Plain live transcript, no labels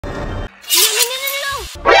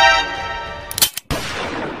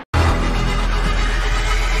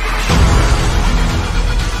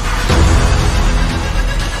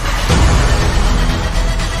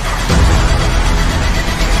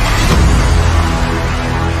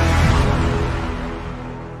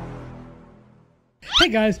Hey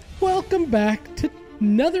guys, welcome back to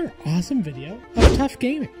another awesome video of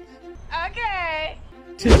tufgaming. Okay.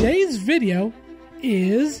 Today's video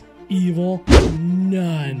is Evil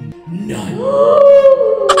Nun.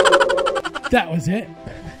 That was it.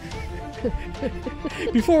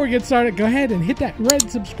 Before we get started, go ahead and hit that red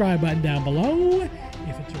subscribe button down below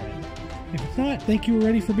if it's red. If it's not, thank you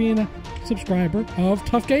already for being a subscriber of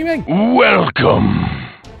tufgaming. Welcome.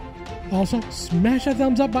 Also, smash that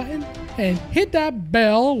thumbs up button and hit that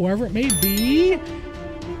bell, wherever it may be,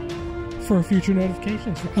 for future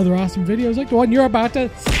notifications for other awesome videos like the one you're about to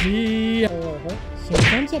see. So,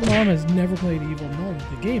 Thumbs Up Mom has never played Evil Nun,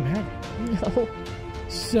 the game, have you? No.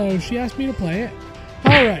 So, she asked me to play it.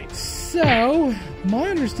 Alright, so, my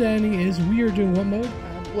understanding is we are doing what mode?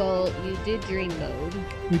 Well, you did dream mode.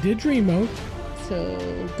 We did dream mode. So,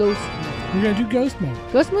 ghost mode. We're going to do ghost mode.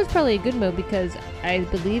 Ghost mode's probably a good mode because I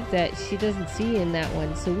believe that she doesn't see in that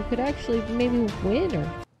one. So we could actually maybe win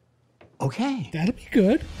her. Okay. That'll be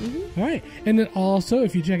good. All right. And then also,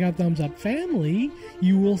 if you check out Thumbs Up Family,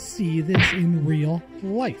 you will see this in real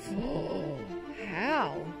life. Oh,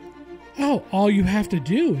 how? Oh, all you have to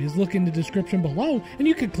do is look in the description below and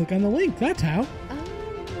you can click on the link. That's how.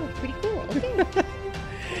 Oh, pretty cool. Okay.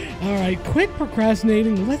 All right, quit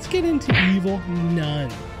procrastinating. Let's get into Evil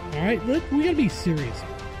Nun. All right, we gotta be serious.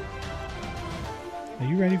 Are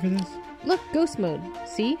you ready for this? Look, ghost mode.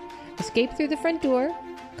 See? Escape through the front door,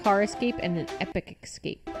 car escape, and an epic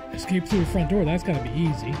escape. Escape through the front door, that's gotta be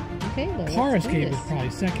easy. Okay, well, Car let's do escape this. is probably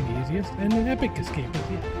second easiest, and an epic escape is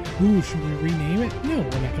yeah. Ooh, should we rename it? No,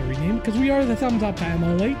 we're not gonna rename it because we are the Thumbs Up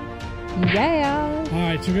Family. Yeah. All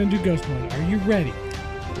right, so we're gonna do ghost mode. Are you ready?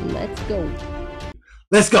 Let's go.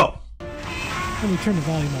 Let's go. Let me turn the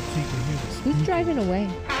volume up so you can hear this. Who's driving away?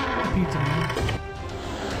 Pizza Man.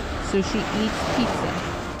 So she eats pizza.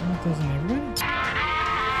 Oh, doesn't everybody?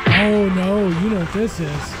 Oh no, you know what this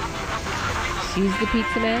is. She's the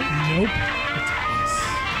pizza man? Nope, it's us.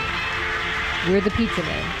 We're the pizza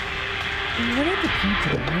man. What about the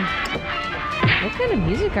pizza man? What kind of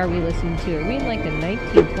music are we listening to? Are we in like the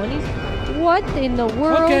 1920s? What in the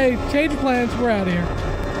world? Okay, change of plans. We're out of here.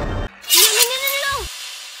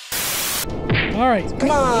 All right.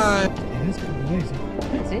 Come on. Yeah, that's kind of lazy.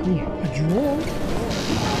 What's in here? A drawer.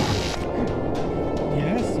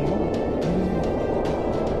 Yes. A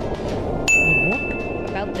book.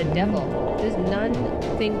 About the devil. This nun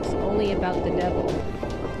thinks only about the devil.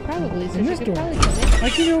 Probably, so In she this could door. probably come in. I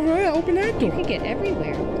can open that You door. could get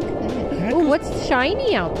everywhere. Look at that. That Oh, goes- what's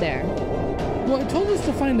shiny out there? Well, it told us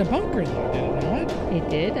to find the bunker, though, did it not? It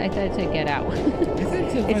did? I thought it said get out. I thought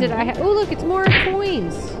it said It said find oh look, it's more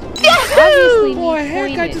coins. Obviously Boy, need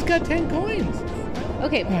heck! I coinage. just got 10 coins.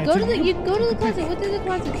 Okay, Alright, go so to the you- go to the closet. What did the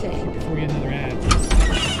closet say? Before we get another ad.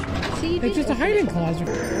 See, you It's did just a open hiding it. closet.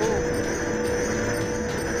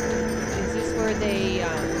 Is this where they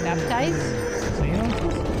baptize?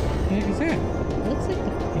 Seances? What is that? Looks like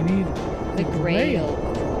You need the grail.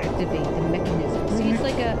 Activate the mechanism. See, it's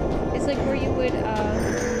like where you would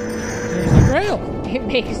There's the grail. it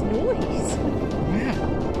makes noise. Wow.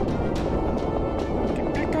 Get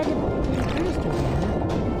back on the pedestal there.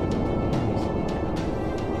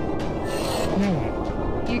 Now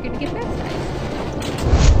what? You're gonna get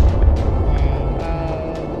baptized.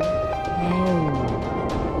 Oh.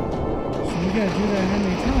 So we gotta do that how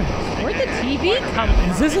many times? Where'd the TV come from?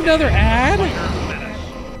 Is this another ad?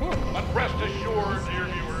 But rest assured, dear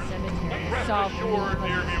viewers, rest Solve assured, the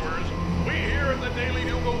dear viewers, we here at the Daily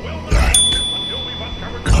Bugle will not rest until we've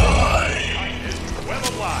uncovered the behind this web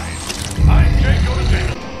of lies. I'm Jake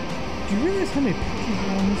Jonathan. Do you realize how many pictures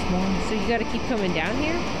are on this wall? So you gotta keep coming down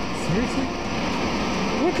here? Seriously?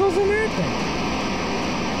 What goes in that thing?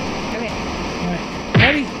 Okay. Alright,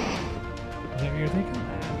 ready? Is that what you're thinking?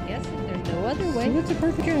 Yes, there's no other So way. what's the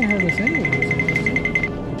perfect can't hurt us anyway?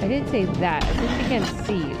 I didn't say that. I think she can't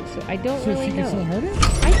see you, so I don't So really she can still know. hurt us?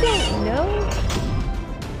 I don't know.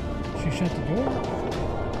 She shut the door.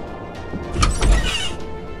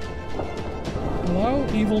 Hello,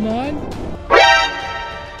 Evil Nun?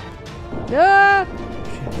 Ah!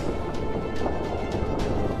 Shit.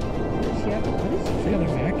 Does she have what is She got a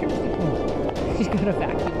vacuum? Oh, She's got a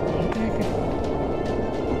vacuum. okay.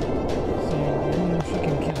 So, I don't know if she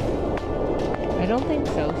can kill her. I don't think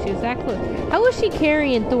so. She was that close. How was she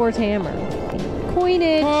carrying Thor's hammer?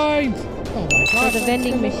 Coinage Coins! Oh my for god. the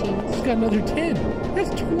vending machines. She's got another 10. That's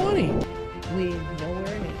 20. We know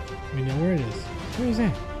where it is. We know where it is. Where is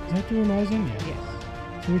that? Is that the room I was in? Yeah.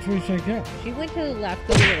 Yes. So which way should I go? She went to the left,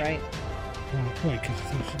 go to the right. Wait, because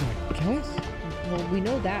she's gonna kill us? Well, we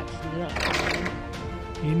know that she's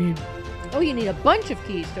not. You need Oh, you need a bunch of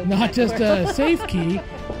keys to open not that just door. a safe key.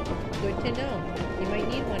 Good to know. You might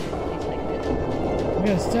We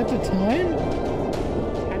gotta set the time?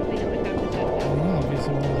 How do we know what time to set I that? don't know,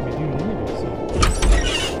 obviously won't let me do it anyway, so.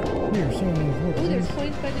 We are so many Ooh, there's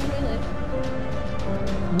coins by the toilet.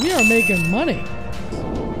 We are making money.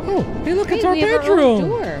 Oh, hey, look, it's Hey, our we have our own bedroom.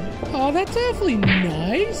 door. Oh, that's awfully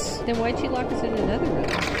nice. Then why'd she lock us in another room?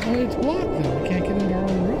 Oh, it's blocked though. We can't get into our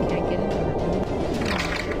own room. Can't get into our room.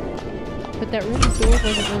 But that room's door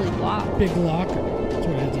wasn't really locked. Big locker. That's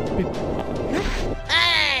what it has a big.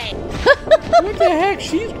 Hey! What the heck?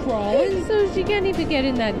 She's crawling. So she can't even get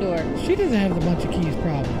in that door. She doesn't have the bunch of keys,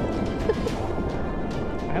 probably.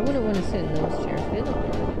 I wouldn't want to sit in those chairs. They look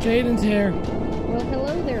good. Jaden's here. Well,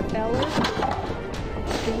 hello there, fella.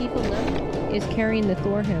 The evil nun is carrying the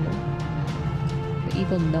Thor hammer. The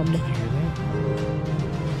evil numb. Did you hear that?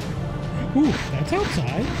 Ooh, that's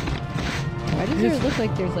outside. Why does it look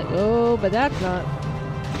like there's like, oh, but that's not.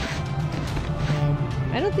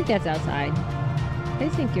 I don't think that's outside. I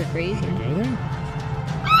think you're crazy. Should I go there?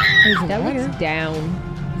 There's a That ladder. looks down.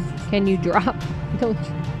 Can you drop? Don't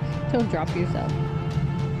drop yourself.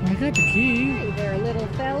 I got the key. Hey there, little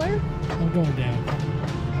feller. I'm going down.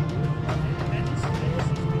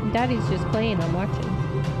 Daddy's just playing. I'm watching.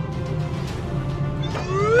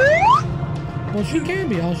 Well, she can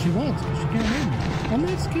be all she wants, because she can't hurt me. I'm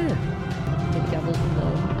not scared. The devil's in the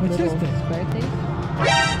What's little this thing? square thing.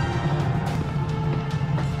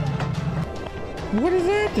 What is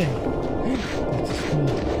that thing? That's a school.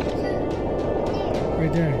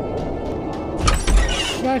 Right there.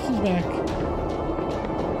 Sebastian's back.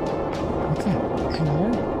 What's that?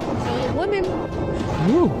 Drawer? So a woman.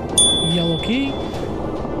 Ooh, yellow key.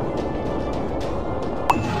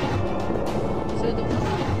 So the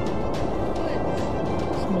woman.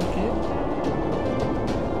 Smoke it.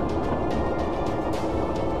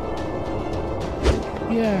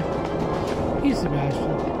 Yeah, he's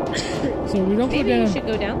Sebastian. So we don't Maybe go down. you should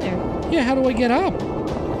go down there. Yeah, how do I get up? This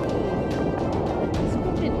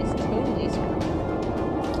woman is totally screwed.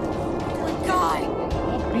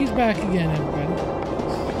 Oh, he's back again, everybody.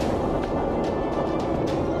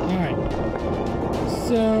 Alright.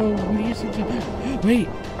 So, what do you suggest? Wait.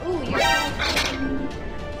 Ooh, you're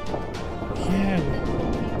Yeah.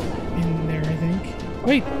 In there, I think.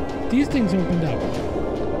 Wait, these things opened up.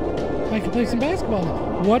 I can play some basketball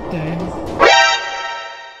now. What the hell?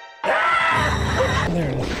 There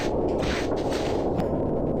it is.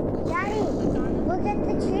 Daddy, look at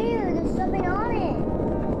the chair. There's something on it.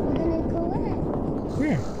 You're gonna collect.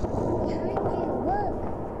 Where? Behind you, look.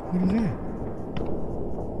 What is that?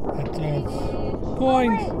 That's Wait,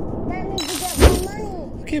 coins. that means you get more money.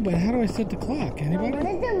 Okay, but how do I set the clock? What Anybody?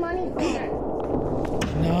 is the money for?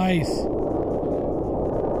 Nice.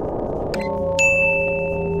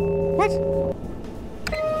 What?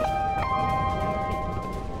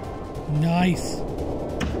 Nice.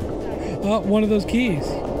 Oh, one of those keys.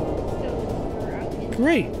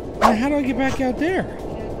 Great. Now how do I get back out there? Do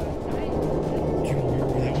you remember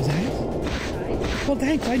where that was at? Well,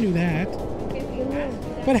 thanks. I knew that.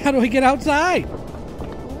 But how do I get outside?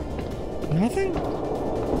 Nothing?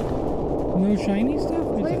 No shiny stuff?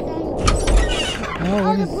 What is that? Oh, Oh,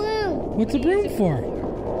 what the is, broom. what's the broom for?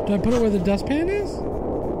 Do I put it where the dustpan is?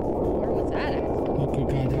 Where was that at? Oh, good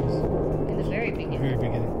God, that was In the very the beginning. very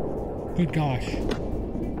beginning. Good gosh.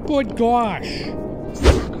 Good gosh.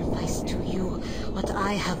 Sacrifice to you what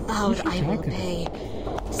I have vowed Who's she I will talking to? pay.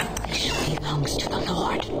 Salvation belongs to the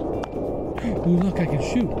Lord. Ooh, look, I can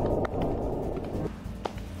shoot.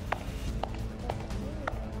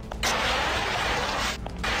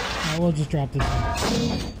 We'll just drop this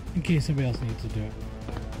one in case somebody else needs to do it.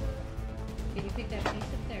 Can you pick that piece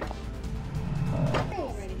up there?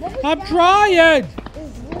 What was I'm that? trying! It's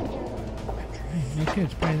Okay,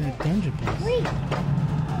 it's probably that dungeon place. Wait,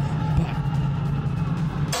 But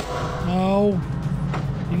no,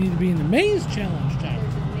 you need to be in the maze challenge time.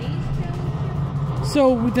 There's a maze challenge?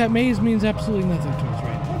 So with that maze means absolutely nothing to us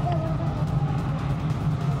right now.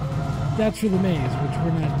 That's for the maze, which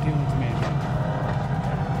we're not dealing with the maze right now.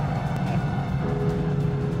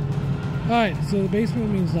 Alright, so the basement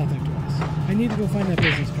means nothing to us. I need to go find that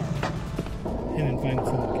business card. And then find the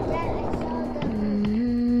phone again. Dad,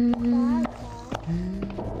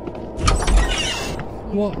 I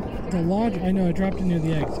saw Well, the launch, I know, I dropped it near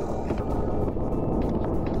the exit.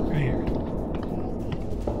 Right here.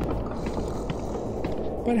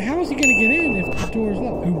 But how is he going to get in if the door's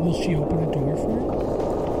locked? Will she open the door for him?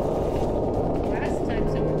 Last time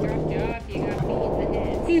someone dropped you off, you got beat in the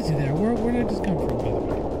head. Easy there. Where did I just come from, by the way?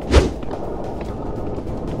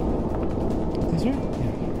 This way? Yeah.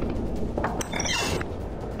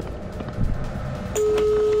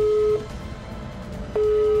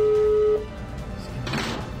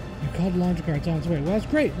 You called the laundry car cart's on its way. Well, that's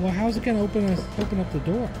great. Well, how's it gonna open up the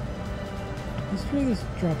door? Let's throw this.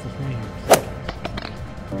 Drop this right here.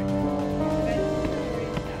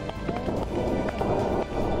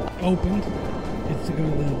 Opened. It's to go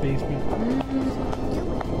to the basement.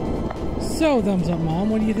 So, thumbs up, Mom.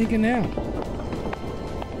 What are you thinking now?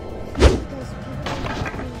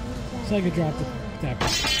 So I could drop that.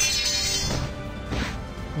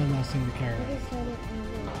 One last thing to carry.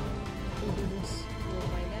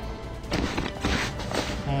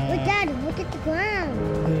 Look, Dad, look at the ground.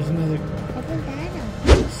 There's another Open that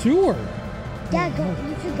up. sewer. Dad, go.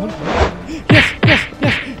 You should go. Yes.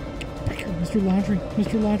 Mr.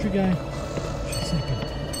 Laundry guy. Just a second.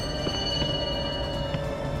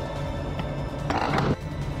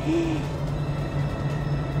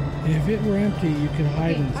 If it were empty, you could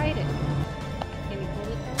hide in. Hide it. Can you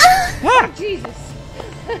pull it? Ah! Jesus.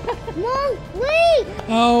 Mom, wait.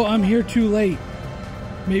 Oh, I'm here too late.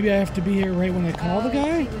 Maybe I have to be here right when I call the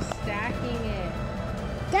guy? She was stacking it.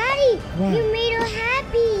 Daddy, What? you made her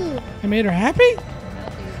happy. I made her happy?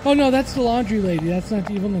 Oh no, that's the laundry lady. That's not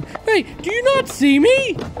the evil nun. Hey, do you not see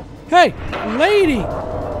me? Hey, lady!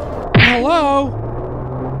 Hello?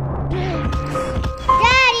 Daddy!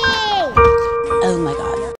 Oh my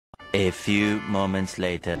god. A few moments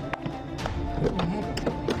later.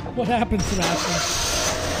 What happened,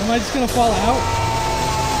 Sebastian? Am I just gonna fall out?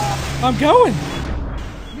 I'm going!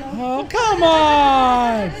 Oh, come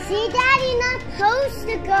on! See, Daddy, not supposed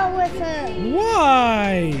to go with her.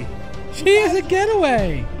 Why? She is a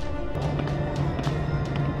getaway!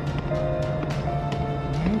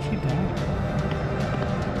 Why didn't she die?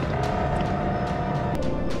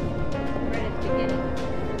 Right at the beginning.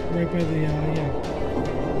 Right by the, yeah.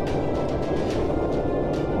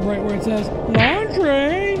 Right where it says,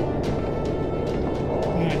 laundry!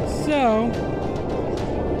 Alright, so...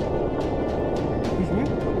 Who's what?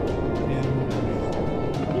 Yeah.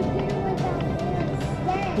 You could have went down there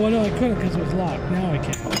instead. Well, no, I couldn't because it was locked. Now I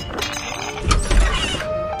can.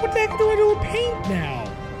 What the heck do I do with paint now?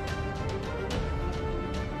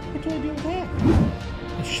 What do I do with that?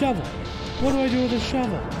 A shovel. What do I do with a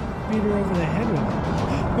shovel? Beat her over the head with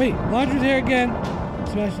it. Wait, laundry's here again.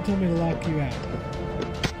 Sebastian told me to lock you out.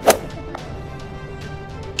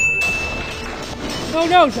 Oh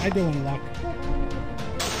no! I don't want to lock.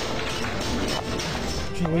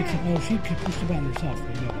 She wakes up. Oh, she could push the button herself. You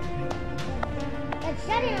know. Let's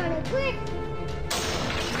shut it on it quick.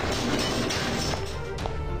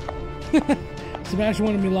 Sebastian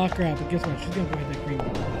wanted me to lock her out, but guess what? She's gonna go hit that green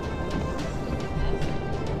one.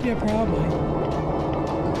 Yeah, probably.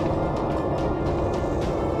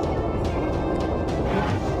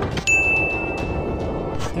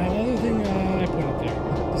 That other thing, I put it there.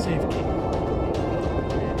 The safe key.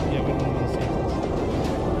 Yeah, we don't know the safe is.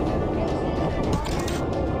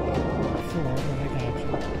 4, but I got you.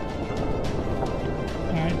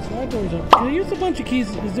 Alright, so that door's up. Can I use a bunch of keys?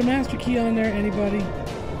 Is the master key on there? Anybody?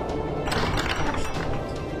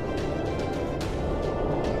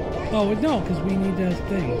 Oh, no, because we need those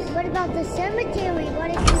things. What about the cemetery? What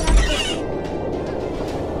if you have to...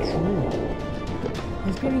 True.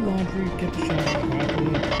 Let's go to laundry, get the shower,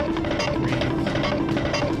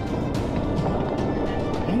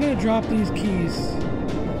 I'm going to drop these keys.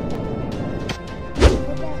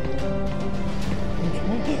 Which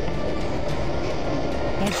one?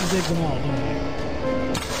 I have to dig them all, don't I?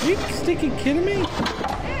 Are you stinking kidding me?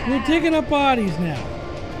 We're digging up bodies now.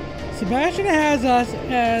 Sebastian has us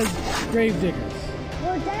as grave diggers.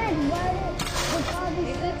 Well, Dad, why would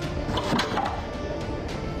probably...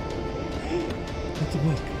 That's a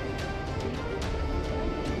book.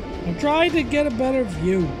 I'm trying to get a better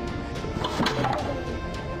view.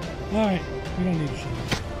 Alright, we don't need a shovel.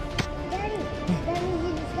 Daddy, that means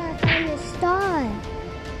you just gotta find the star.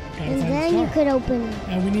 Gotta And find the then you star. could open it.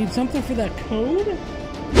 And we need something for that code?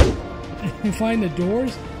 And find the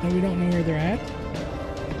doors that we don't know where they're at?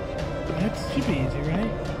 That should be easy,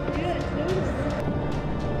 right?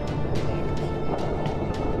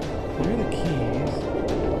 There are the keys.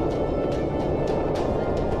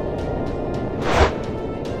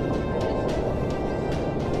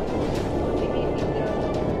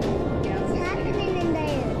 What's happening in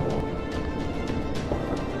there?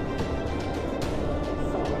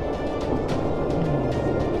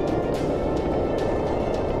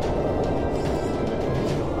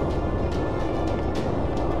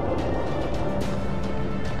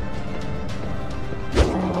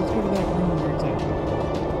 Let's go to that room where it's at.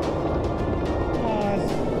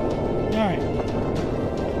 Alright.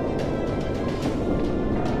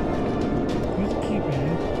 Where's the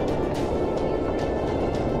keypad?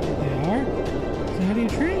 They are? So how do you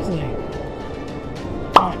translate?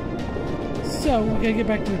 Alright. So, we gotta get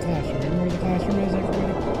back to the classroom. Remember where the classroom is,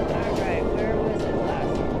 everybody? Alright, where was it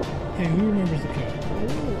last? Okay, who remembers the code?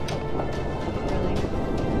 Really?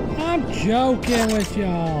 I'm joking with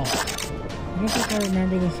y'all. I don't think I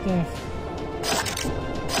remember this stuff.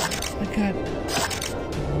 I got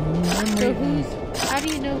So how do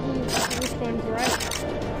you know which one's right?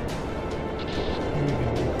 Here we go.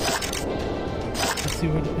 Let's see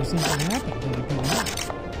what if something happens when I put it up.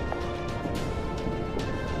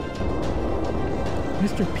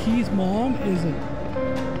 Mr. P's mom is a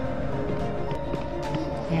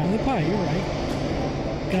the pie, you're right.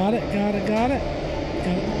 Got it. I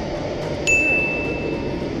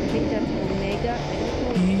think that's Omega.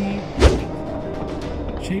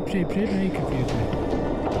 Shape. Now you confused me.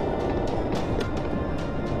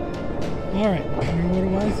 Alright, remember what it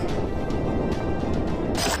was?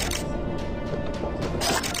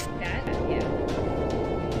 Yeah.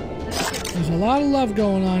 There's a lot of love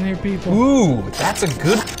going on here, people. Ooh, that's a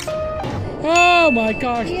good. Oh my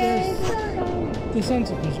gosh, the sun's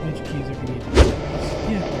there's a bunch of keys if you need.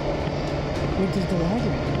 Yeah. What does the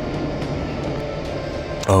laundry do?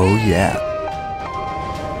 Oh yeah.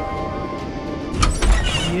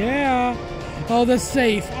 Yeah. Oh, the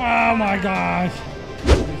safe. Oh my gosh.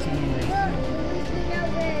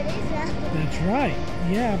 That's right.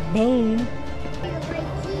 Yeah, boom.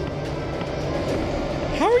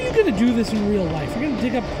 How are you going to do this in real life? You're going to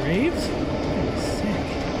dig up graves? You're sick.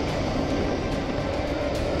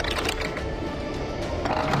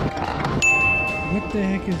 What the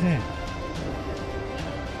heck is that?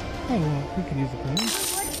 Oh, well, we can use the phone.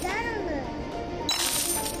 What's that on there?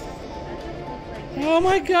 Oh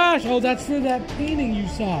my gosh! Oh, that's for that painting you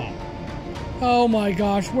saw. Oh my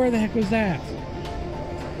gosh, where the heck was that?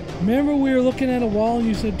 Remember we were looking at a wall and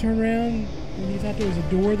you said turn around and you thought there was a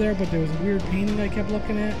door there, but there was a weird painting I kept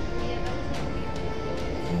looking at?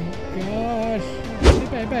 Oh gosh.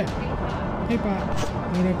 Hey, babe. Hey, Pop.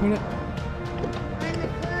 Where did I put it? On the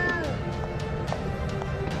cloud.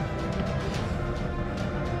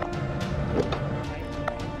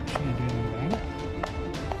 She can't do anything about it.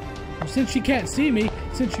 Well, since she can't see me,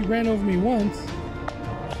 since she ran over me once,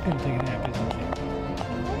 she's gonna take a nap, isn't she?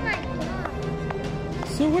 Oh my god.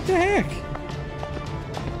 So what the heck?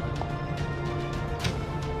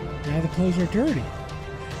 Now the clothes are dirty.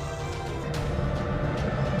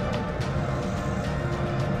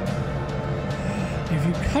 If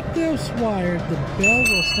you cut those wires, the bell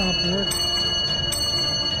will stop working.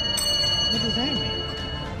 What does that mean?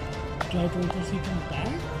 Do I have to wait till she comes back?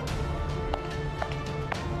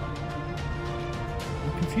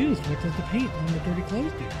 I'm confused. What does the paint on the dirty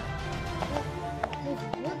clothes do? Just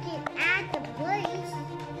looking at the place.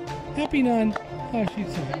 Happy Nun. Oh, she's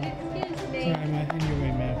sorry. Excuse me. Sorry, I'm in your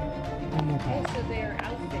way, ma'am. One more pass. Also, their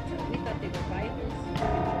outfits. We thought they were Bibles.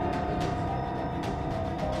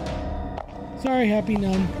 Sorry, Happy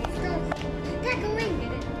Nun. Tackling.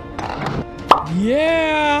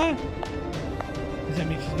 Yeah! Does that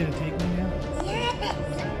mean she's gonna take me now? Yes.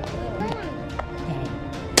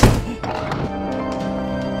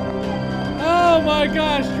 Oh my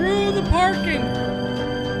gosh, through the parking!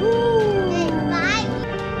 Woo. Bye.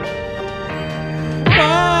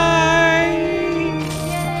 Bye!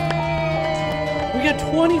 We got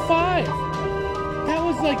 25! That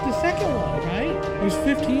was like the second one, right? It was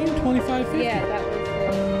 15, 25, 50. Yeah, that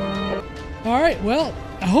was Alright, well,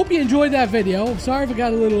 I hope you enjoyed that video. Sorry if it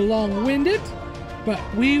got a little long-winded, but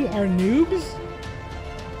we are noobs.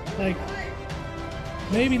 Like,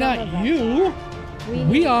 maybe not you.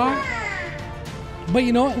 We are. But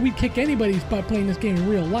you know what? We'd kick anybody's butt playing this game in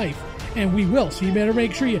real life. And we will. So you better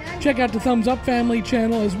make sure you check out the Thumbs Up family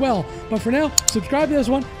channel as well. But for now, subscribe to this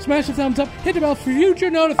one, smash the thumbs up, hit the bell for future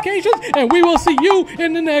notifications, and we will see you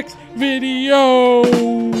in the next video.